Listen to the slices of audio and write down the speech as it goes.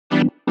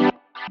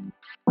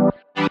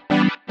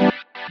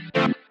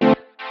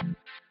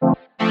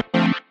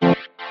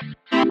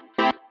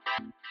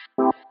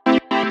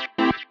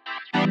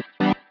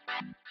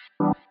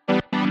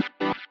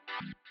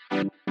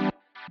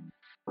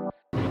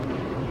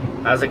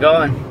How's it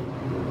going?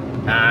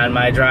 On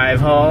my drive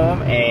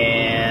home,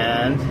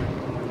 and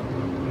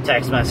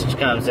text message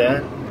comes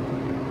in.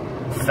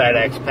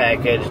 FedEx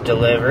package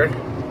delivered.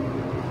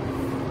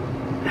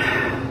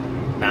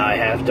 Now I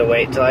have to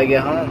wait till I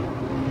get home.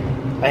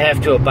 I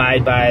have to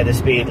abide by the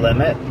speed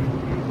limit.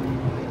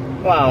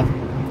 Well,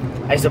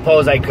 I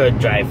suppose I could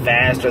drive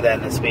faster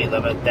than the speed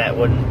limit. That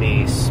wouldn't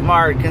be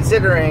smart,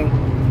 considering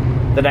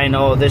that I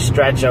know this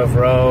stretch of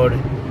road,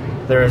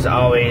 there's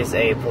always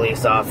a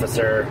police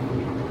officer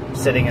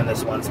sitting in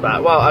this one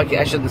spot. Well, okay,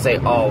 I shouldn't say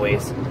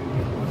always.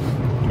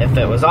 If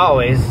it was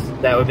always,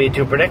 that would be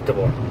too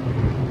predictable.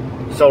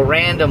 So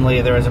randomly,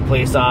 there was a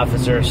police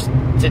officer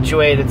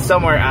situated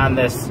somewhere on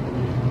this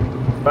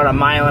about 1.5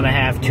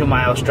 miles, 2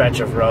 mile stretch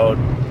of road.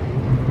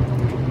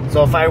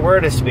 So if I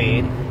were to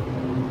speed,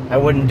 I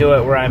wouldn't do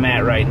it where I'm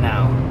at right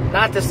now.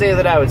 Not to say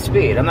that I would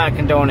speed. I'm not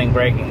condoning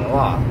breaking the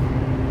law.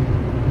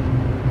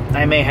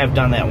 I may have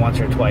done that once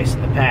or twice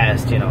in the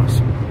past, you know,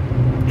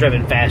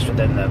 driven faster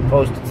than the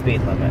posted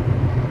speed limit.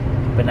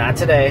 But not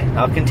today.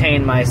 I'll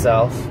contain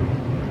myself.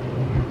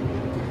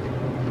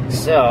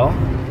 So,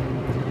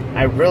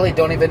 I really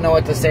don't even know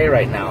what to say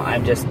right now.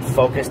 I'm just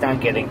focused on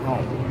getting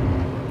home.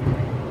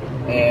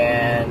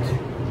 And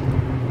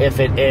if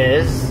it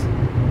is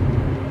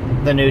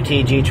the new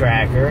TG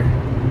tracker,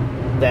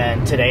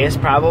 then today is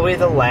probably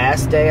the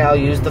last day I'll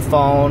use the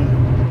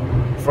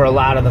phone for a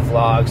lot of the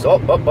vlogs. Oh.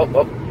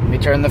 Let me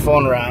turn the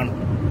phone around.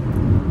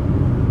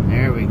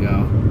 There we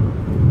go.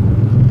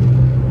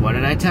 What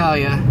did I tell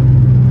you?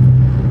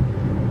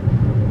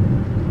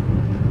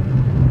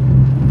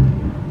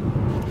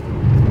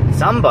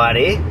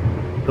 Somebody,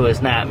 who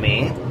is not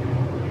me,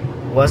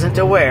 wasn't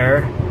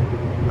aware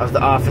of the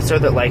officer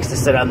that likes to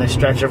sit on this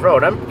stretch of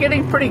road. I'm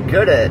getting pretty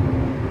good at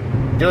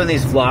doing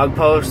these vlog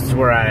posts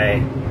where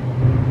I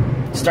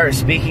start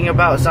speaking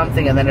about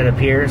something and then it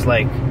appears,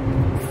 like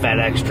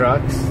FedEx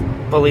trucks,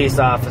 police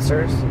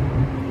officers.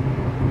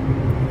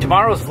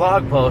 Tomorrow's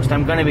vlog post,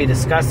 I'm going to be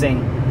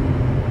discussing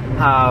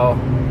how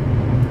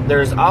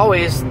there's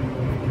always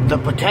the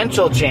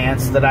potential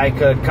chance that I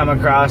could come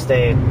across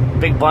a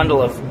big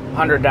bundle of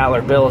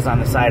 $100 bills on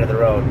the side of the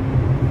road.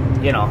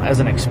 You know, as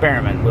an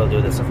experiment, we'll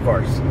do this, of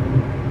course.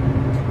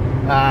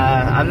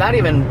 I'm not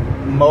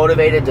even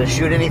motivated to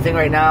shoot anything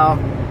right now.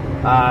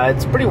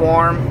 It's pretty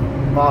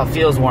warm. Well, it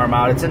feels warm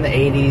out. It's in the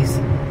 80s.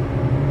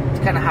 It's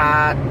kind of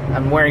hot.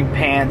 I'm wearing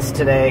pants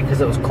today because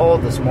it was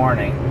cold this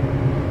morning.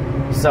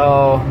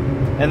 So,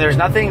 and there's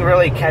nothing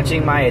really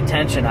catching my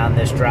attention on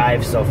this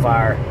drive so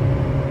far.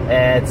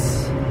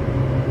 It's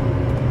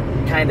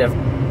kind of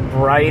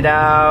bright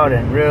out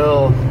and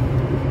real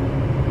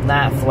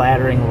not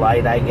flattering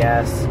light, I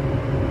guess.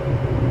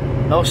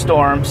 No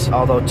storms,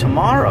 although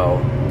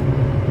tomorrow,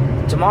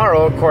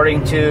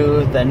 according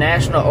to the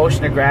National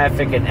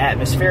Oceanographic and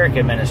Atmospheric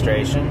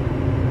Administration,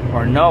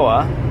 or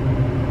NOAA,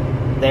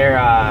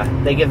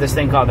 they give this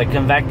thing called the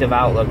convective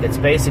outlook. It's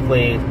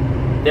basically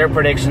their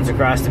predictions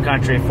across the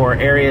country for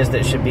areas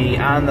that should be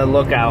on the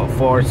lookout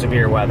for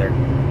severe weather.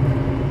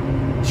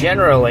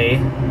 Generally,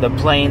 the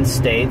plains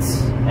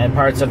states and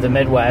parts of the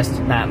Midwest,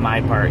 not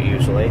my part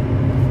usually,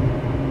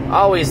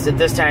 always at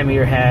this time of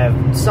year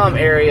have some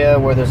area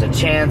where there's a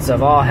chance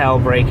of all hell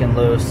breaking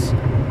loose.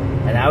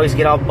 And I always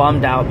get all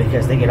bummed out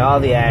because they get all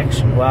the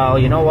action. Well,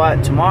 you know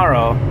what?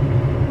 Tomorrow,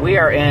 we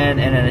are in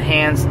an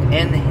enhanced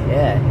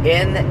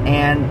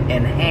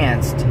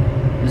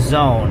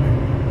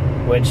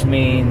zone, which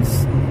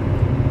means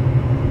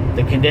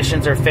the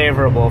conditions are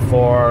favorable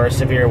for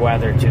severe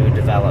weather to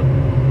develop.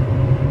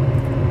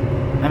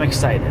 I'm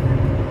excited,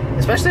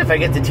 especially if I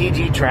get the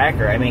TG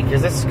tracker. I mean,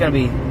 because this is going to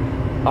be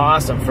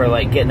awesome for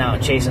like getting out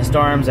and chasing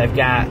storms. I've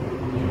got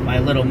my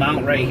little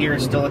mount right here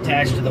still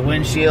attached to the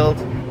windshield.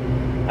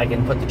 I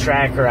can put the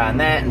tracker on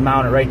that and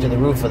mount it right to the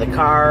roof of the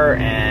car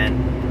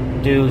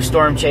and do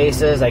storm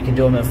chases. I can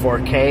do them in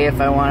 4K if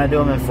I want to do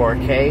them in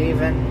 4K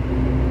even.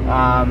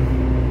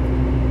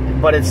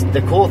 But it's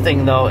the cool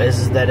thing though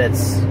is that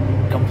it's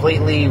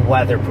completely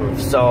weatherproof,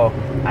 so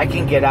I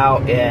can get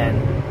out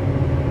in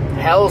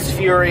hell's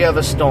fury of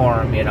a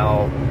storm, you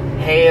know,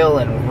 hail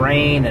and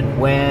rain and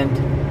wind,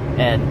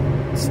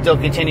 and still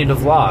continue to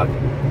vlog.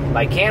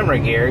 My camera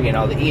gear, you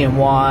know, the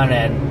EM1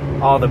 and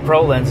all the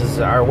Pro lenses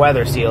are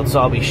weather sealed, so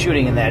I'll be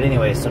shooting in that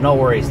anyway, so no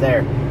worries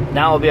there.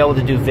 Now I'll be able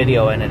to do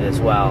video in it as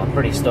well. I'm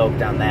pretty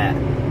stoked on that.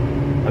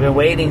 I've been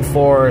waiting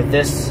for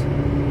this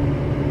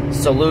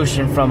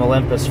solution from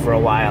Olympus for a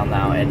while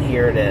now, and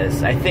here it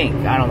is. I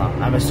think, I don't know,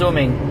 I'm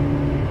assuming,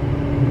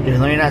 even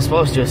though you're not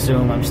supposed to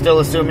assume, I'm still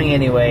assuming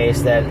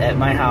anyways, that at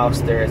my house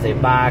there is a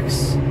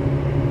box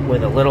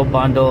with a little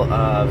bundle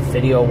of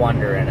Video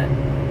Wonder in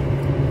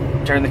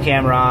it. Turn the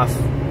camera off,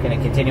 gonna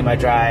continue my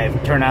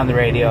drive, turn on the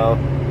radio,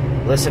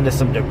 listen to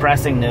some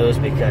depressing news,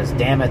 because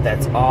damn it,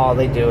 that's all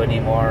they do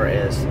anymore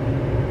is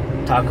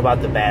talk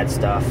about the bad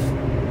stuff.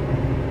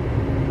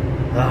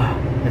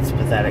 Ugh, it's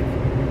pathetic.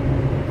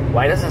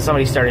 Why doesn't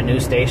somebody start a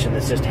news station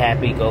that's just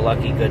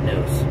happy-go-lucky good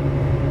news?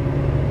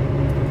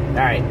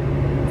 Alright,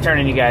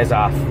 turning you guys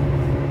off.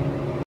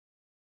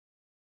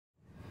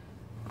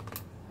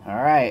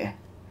 Alright.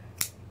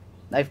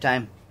 Knife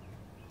time.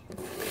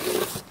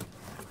 It's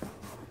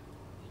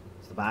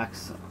the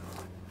box.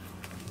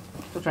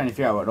 Still trying to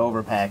figure out what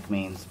overpack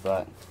means,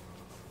 but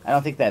I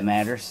don't think that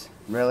matters,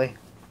 really.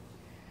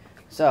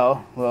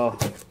 So, we'll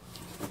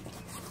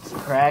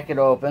crack it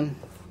open.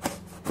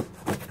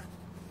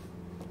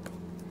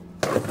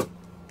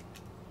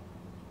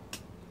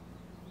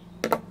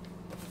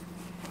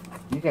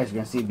 You guys are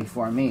going to see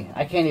before me.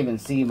 I can't even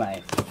see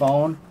my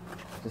phone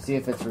to see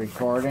if it's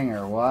recording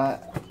or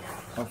what.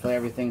 Hopefully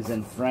everything's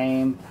in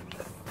frame.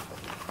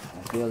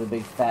 I feel the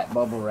big fat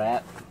bubble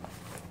wrap.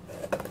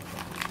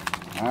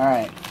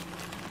 Alright.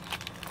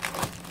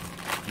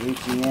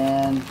 Reaching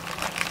in.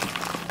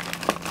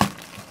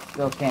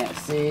 Still can't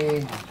see.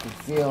 I can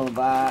feel the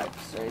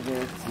box right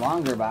here. It's a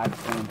longer box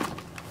than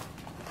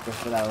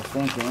just what I was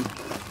thinking.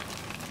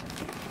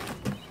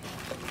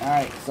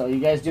 Alright, so you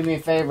guys do me a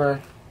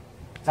favor.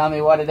 Tell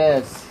me what it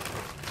is.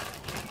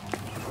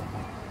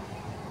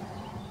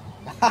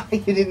 You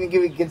didn't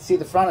give me get to see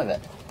the front of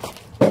it.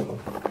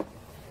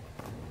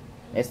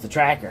 It's the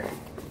tracker.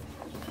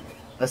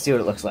 Let's see what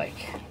it looks like.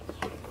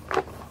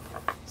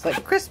 It's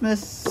like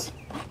Christmas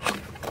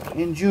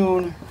in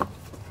June.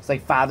 It's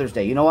like Father's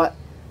Day. You know what?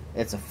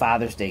 It's a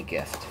Father's Day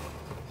gift.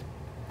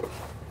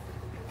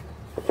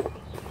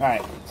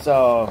 Alright,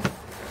 so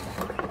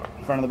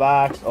front of the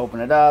box,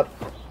 open it up.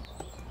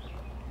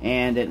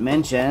 And it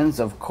mentions,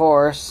 of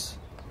course,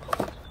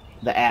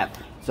 the app.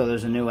 So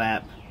there's a new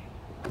app.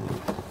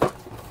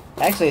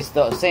 Actually, it's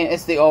the same.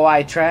 It's the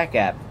OI Track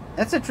app.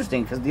 That's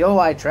interesting because the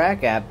OI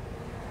Track app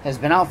has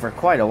been out for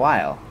quite a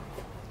while.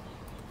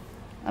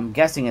 I'm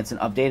guessing it's an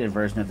updated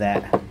version of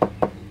that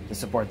to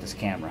support this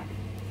camera.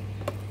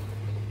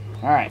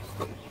 All right.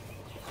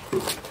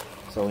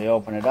 So we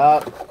open it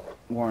up.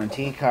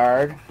 Warranty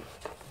card.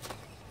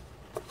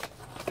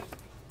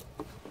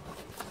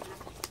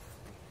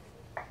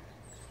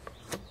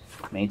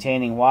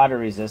 Maintaining water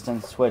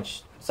resistance,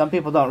 which some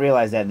people don't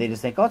realize that. They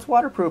just think, oh, it's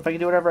waterproof, I can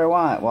do whatever I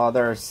want. Well,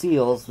 there are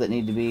seals that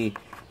need to be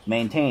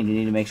maintained. You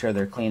need to make sure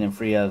they're clean and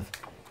free of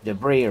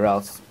debris or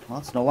else, well,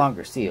 it's no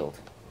longer sealed.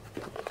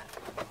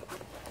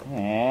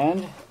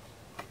 And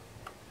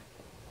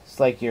it's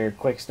like your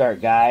quick start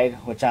guide,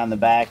 which on the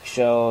back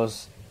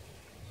shows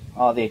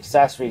all the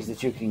accessories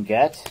that you can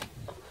get.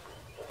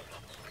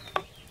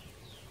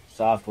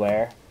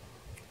 Software.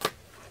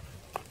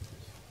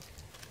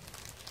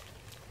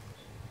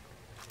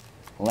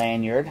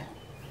 Lanyard.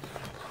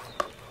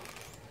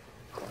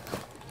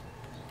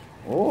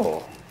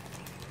 Oh,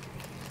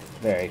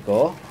 very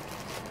cool.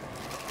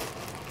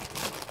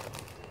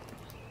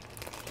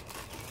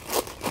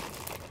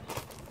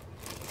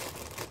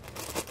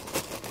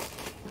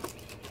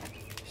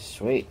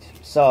 Sweet.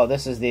 So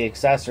this is the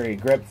accessory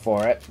grip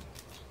for it.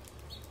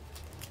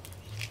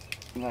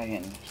 If I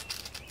can... Good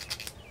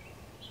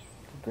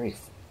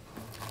grief.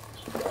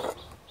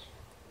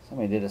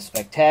 Somebody did a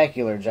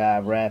spectacular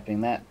job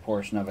wrapping that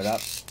portion of it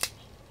up.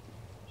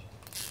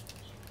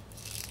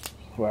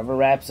 Whoever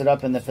wraps it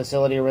up in the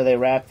facility where they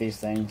wrap these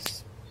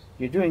things,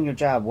 you're doing your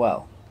job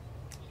well.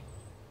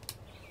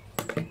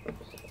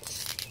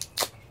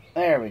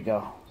 There we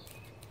go.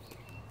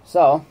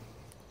 So,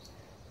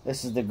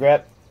 this is the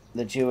grip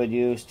that you would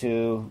use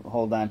to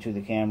hold on to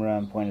the camera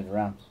and point it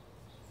around.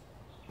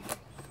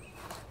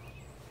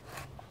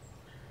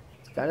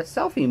 It's got a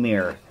selfie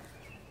mirror.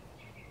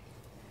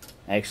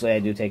 Actually, I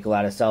do take a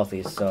lot of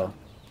selfies, so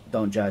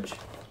don't judge.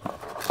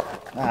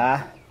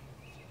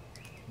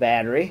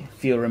 Battery.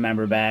 If you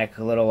remember back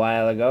a little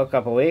while ago, a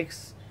couple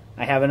weeks,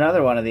 I have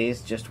another one of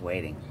these just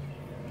waiting.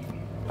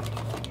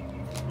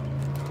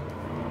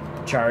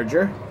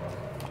 Charger.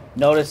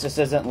 Notice this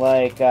isn't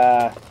like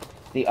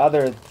the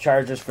other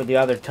chargers for the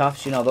other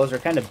Tufts. You know, those are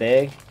kind of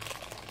big.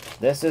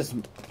 This is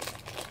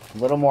a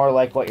little more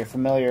like what you're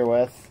familiar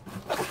with,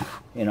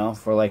 you know,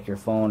 for like your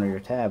phone or your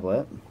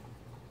tablet.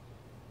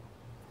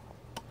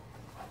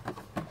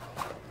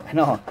 I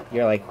know,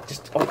 you're like,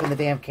 just open the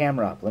damn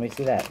camera up. Let me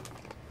see that.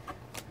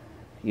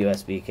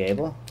 USB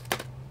cable.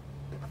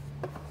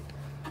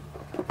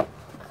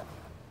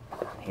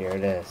 Here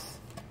it is.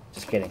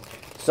 Just kidding.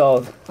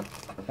 So,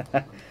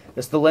 this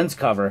is the lens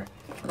cover.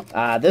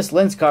 This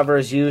lens cover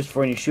is used for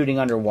when you're shooting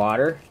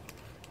underwater.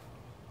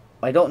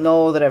 I don't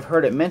know that I've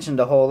heard it mentioned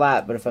a whole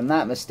lot, but if I'm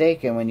not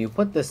mistaken, when you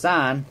put this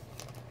on,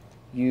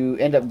 you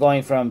end up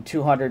going from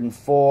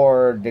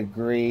 204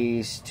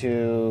 degrees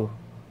to...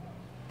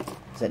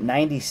 Is it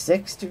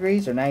 96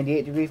 degrees or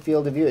 98 degree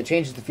field of view? It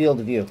changes the field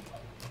of view.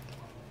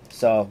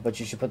 So, but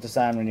you should put this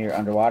on when you're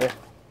underwater.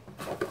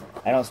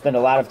 I don't spend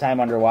a lot of time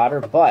underwater,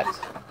 but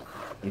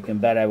you can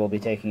bet I will be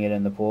taking it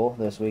in the pool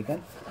this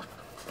weekend.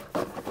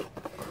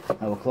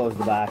 I will close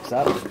the box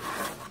up.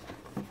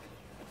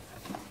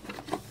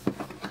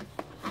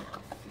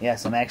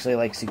 Yes, I'm actually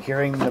like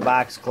securing the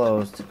box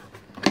closed.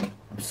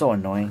 I'm so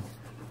annoying.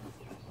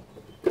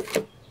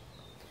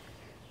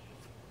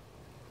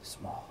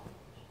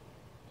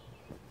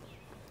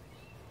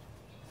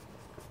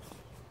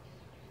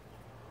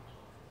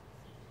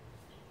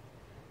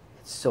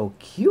 so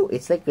cute.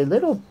 It's like a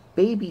little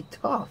baby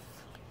tuff.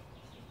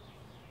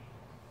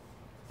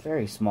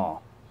 Very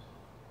small.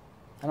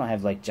 I don't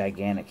have like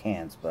gigantic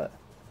hands, but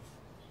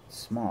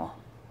small.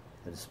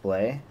 The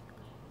display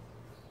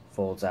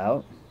folds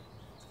out.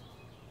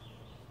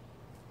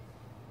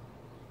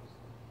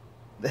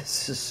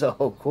 This is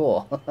so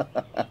cool.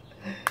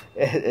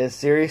 It is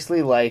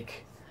seriously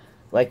like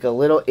a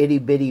little itty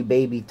bitty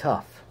baby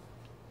tuff.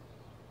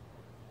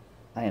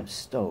 I am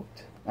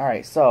stoked.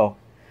 Alright, so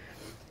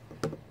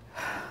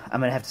I'm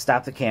going to have to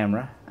stop the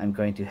camera. I'm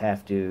going to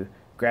have to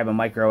grab a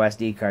micro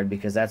SD card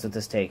because that's what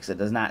this takes. It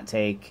does not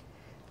take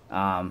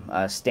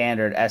a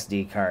standard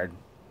SD card.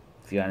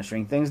 If you want to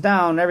shrink things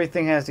down,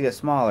 everything has to get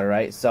smaller,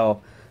 right?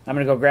 So I'm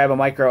going to go grab a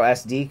micro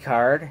SD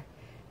card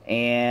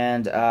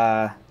and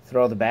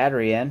throw the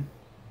battery in.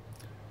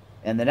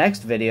 And the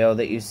next video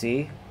that you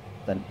see,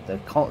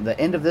 the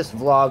end of this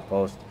vlog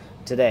post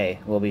today,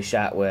 will be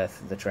shot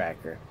with the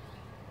tracker.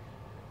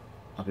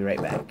 I'll be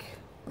right back.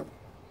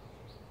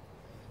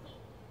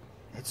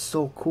 It's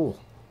so cool.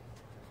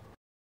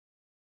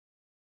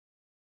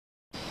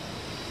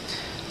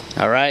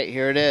 Alright,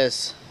 here it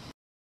is.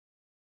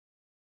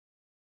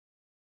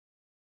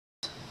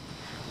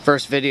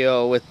 First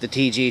video with the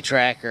TG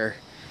tracker,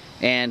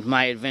 and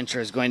my adventure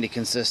is going to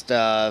consist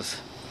of,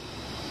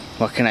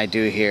 what can I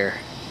do here?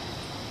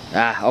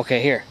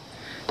 Okay, here.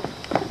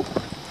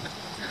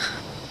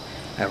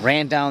 I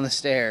ran down the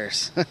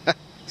stairs.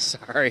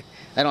 Sorry,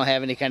 I don't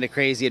have any kind of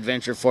crazy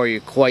adventure for you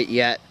quite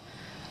yet.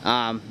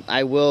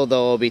 I will,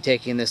 though, be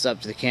taking this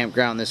up to the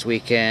campground this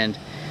weekend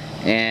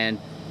and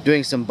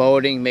doing some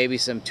boating, maybe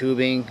some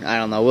tubing. I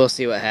don't know, we'll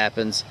see what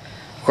happens.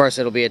 Of course,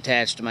 it'll be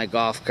attached to my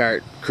golf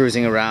cart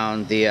cruising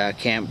around the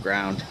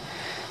campground.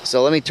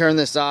 So let me turn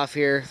this off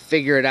here,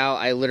 figure it out.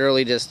 I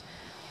literally just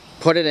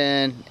put it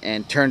in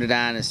and turned it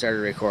on and started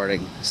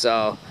recording.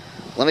 So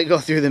let me go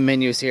through the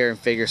menus here and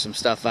figure some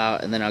stuff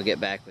out, and then I'll get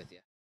back with you.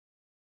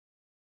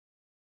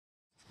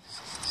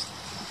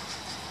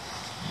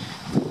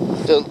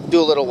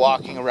 Do a little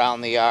walking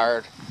around the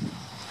yard,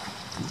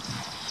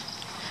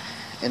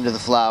 into the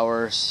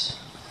flowers,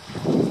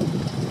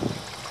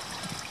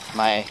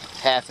 my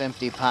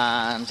half-empty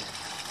pond.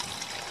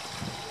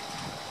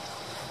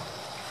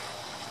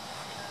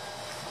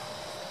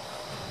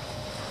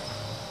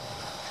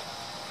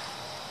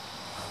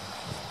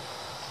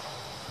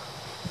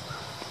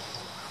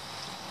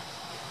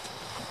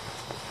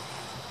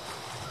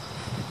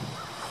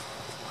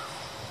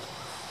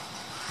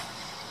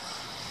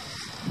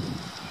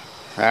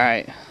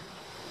 Alright,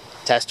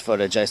 test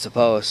footage, I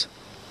suppose.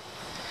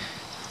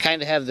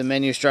 Kind of have the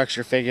menu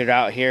structure figured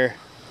out here.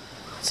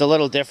 It's a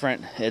little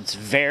different. It's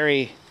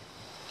very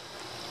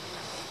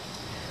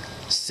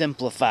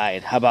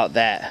simplified. How about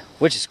that?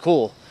 Which is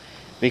cool,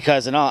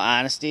 because in all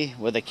honesty,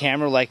 with a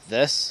camera like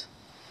this,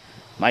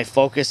 my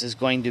focus is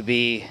going to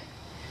be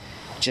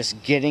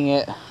just getting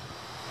it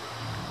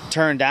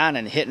turned on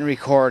and hitting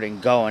record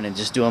and going and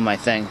just doing my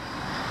thing.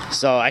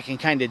 So I can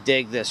kind of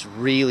dig this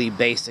really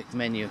basic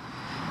menu.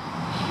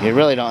 You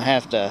really don't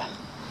have to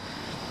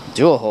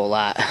do a whole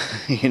lot.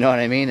 You know what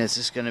I mean? It's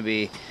just going to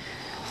be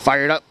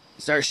fired up,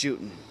 start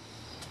shooting.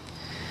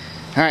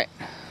 Alright,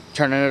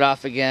 turning it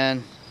off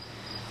again.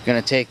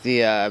 Going to take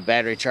the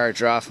battery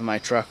charger off of my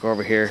truck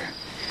over here,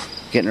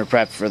 getting her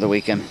prepped for the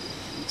weekend.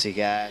 See you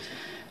guys.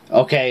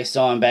 Okay,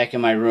 so I'm back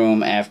in my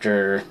room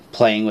after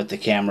playing with the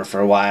camera for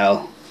a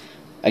while.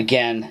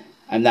 Again,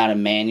 I'm not a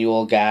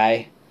manual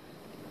guy,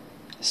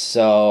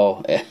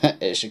 so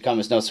it should come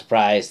as no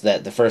surprise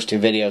that the first two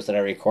videos that I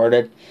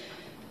recorded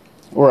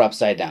were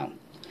upside down.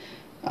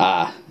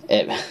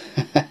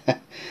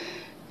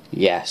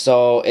 Yeah,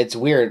 so it's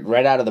weird.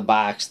 Right out of the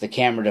box, the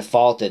camera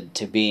defaulted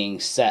to being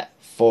set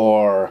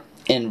for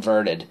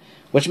inverted,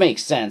 which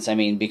makes sense. I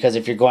mean, because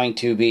if you're going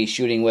to be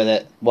shooting with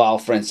it while,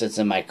 for instance,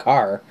 in my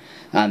car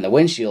on the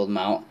windshield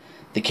mount,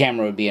 the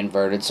camera would be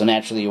inverted, so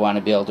naturally you want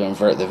to be able to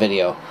invert the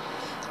video.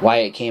 Why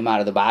it came out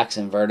of the box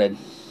inverted,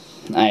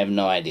 I have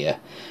no idea.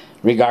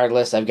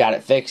 Regardless, I've got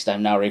it fixed.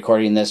 I'm now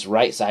recording this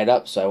right side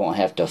up, so I won't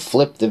have to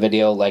flip the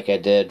video like I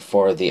did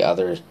for the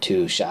other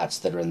two shots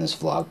that are in this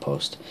vlog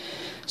post.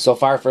 So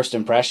far, first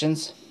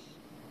impressions,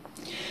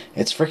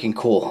 it's freaking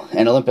cool.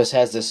 And Olympus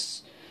has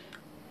this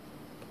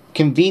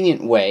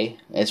convenient way,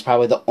 it's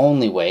probably the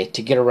only way,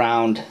 to get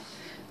around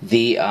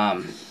the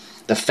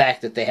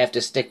fact that they have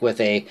to stick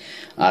with a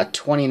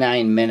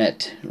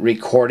 29-minute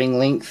recording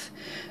length.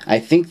 I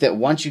think that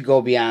once you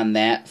go beyond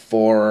that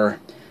for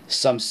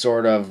some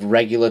sort of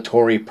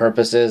regulatory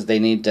purposes, they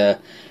need to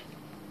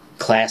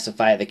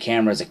classify the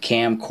camera as a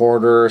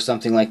camcorder or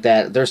something like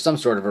that. There's some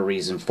sort of a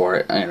reason for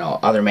it. You know,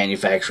 other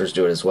manufacturers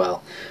do it as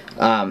well.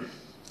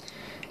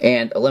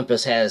 And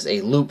Olympus has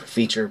a loop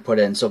feature put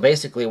in. So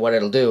basically what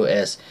it'll do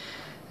is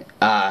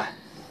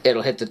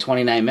it'll hit the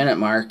 29-minute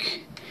mark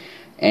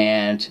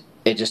and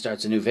it just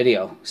starts a new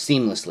video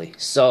seamlessly.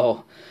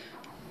 So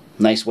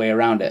nice way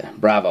around it.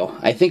 Bravo.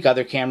 I think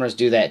other cameras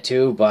do that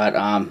too, but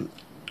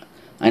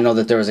I know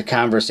that there was a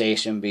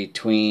conversation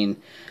between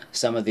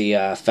some of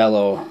the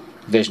fellow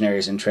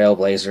visionaries and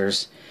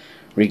trailblazers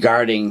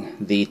regarding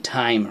the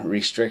time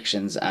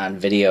restrictions on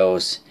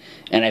videos,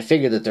 and I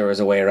figured that there was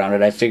a way around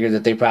it. I figured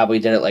that they probably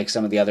did it like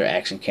some of the other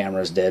action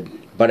cameras did,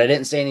 but I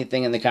didn't say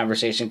anything in the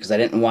conversation because I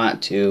didn't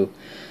want to,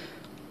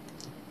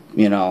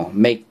 you know,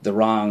 make the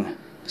wrong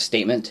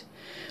statement,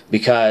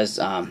 because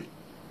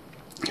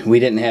we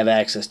didn't have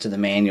access to the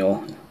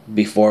manual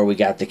before we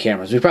got the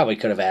cameras. We probably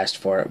could have asked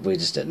for it, but we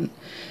just didn't.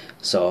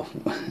 So,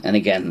 and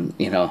again,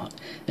 you know,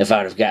 if I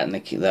would have gotten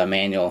the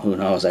manual, who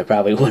knows, I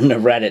probably wouldn't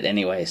have read it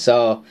anyway.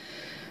 So,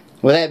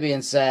 with that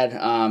being said,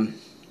 I'm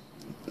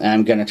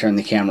going to turn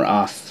the camera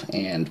off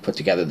and put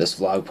together this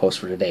vlog post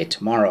for today.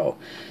 Tomorrow,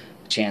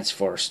 chance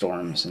for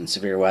storms and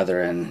severe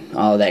weather and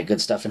all of that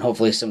good stuff, and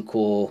hopefully some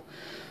cool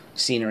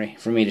scenery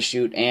for me to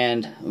shoot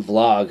and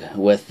vlog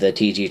with the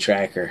TG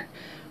tracker.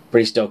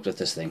 Pretty stoked with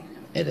this thing.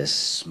 It is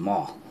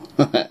small.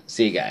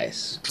 See you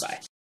guys. Bye.